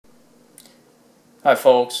Hi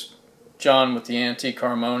folks, John with the Antique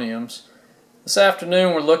Harmoniums. This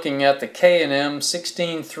afternoon we're looking at the K&M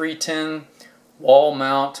 16310 wall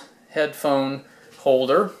mount headphone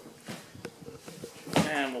holder.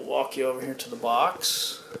 And we'll walk you over here to the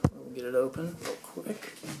box. We'll get it open real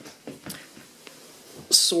quick.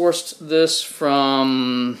 Sourced this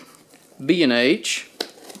from B&H,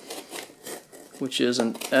 which is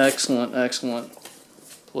an excellent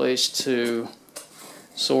place to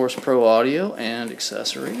source pro audio and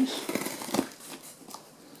accessories.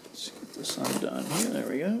 Let's get this undone here. There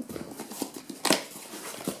we go.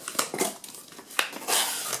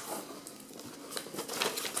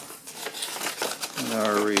 And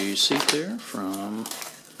our receipt there from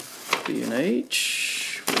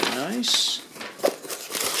B&H. Very nice.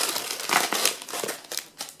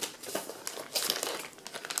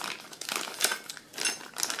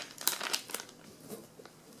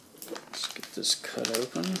 This cut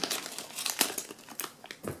open.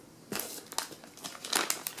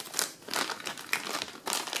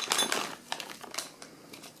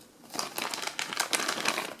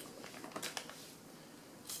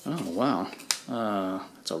 Oh wow,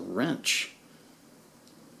 it's a wrench.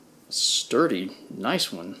 A sturdy,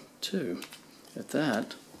 nice one too. At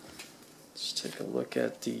that, let's take a look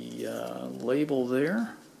at the label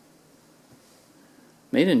there.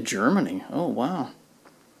 Made in Germany. Oh wow.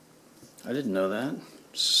 I didn't know that.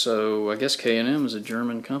 So I guess K&M is a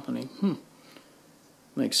German company.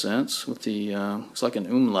 Makes sense with the looks like an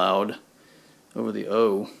umlaut over the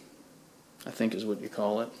O, I think is what you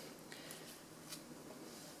call it.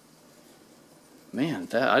 Man,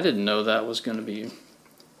 that I didn't know that was going to be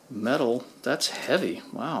metal. That's heavy.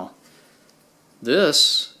 Wow.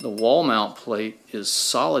 This, the wall mount plate, is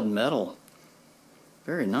solid metal.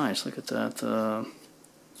 Very nice. Look at that.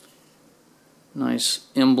 Nice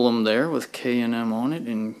emblem there with K&M on it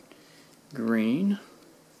in green.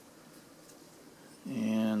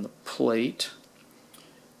 And the plate.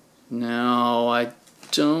 Now I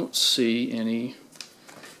don't see any.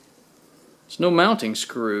 There's no mounting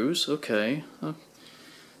screws. Okay.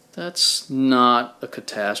 That's not a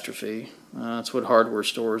catastrophe. That's what hardware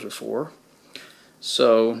stores are for.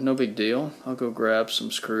 So no big deal. I'll go grab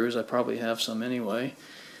some screws. I probably have some anyway.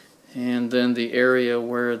 And then the area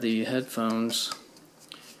where the headphones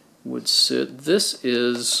would sit. This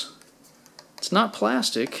is, it's not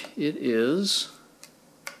plastic, it is,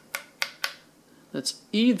 that's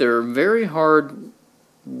either very hard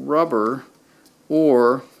rubber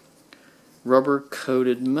or rubber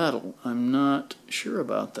coated metal. I'm not sure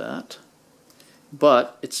about that,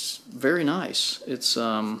 but it's very nice. It's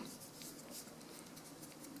not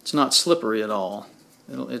slippery at all.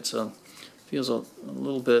 It's feels a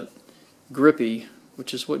little bit grippy,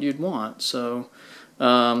 which is what you'd want. So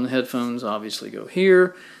the headphones obviously go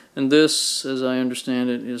here, and this, as I understand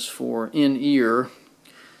it, is for in-ear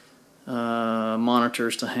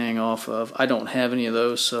monitors to hang off of. I don't have any of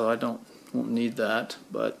those, so I won't need that,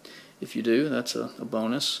 but if you do, that's a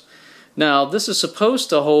bonus. Now this is supposed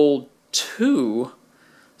to hold 2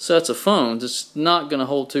 sets of phones. It's not going to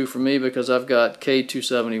hold 2 for me because I've got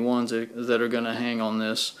K271s that are going to hang on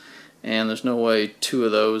this, and there's no way 2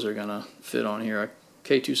 of those are going to fit on here.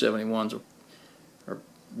 K271s are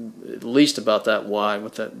at least about that wide,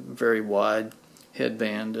 with that very wide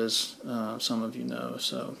headband, as some of you know.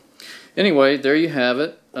 So anyway, there you have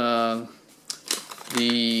it.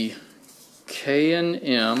 The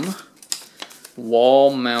K&M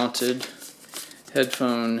wall-mounted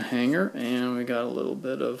headphone hanger, and we got a little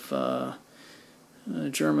bit of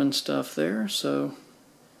German stuff there. So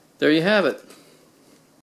there you have it.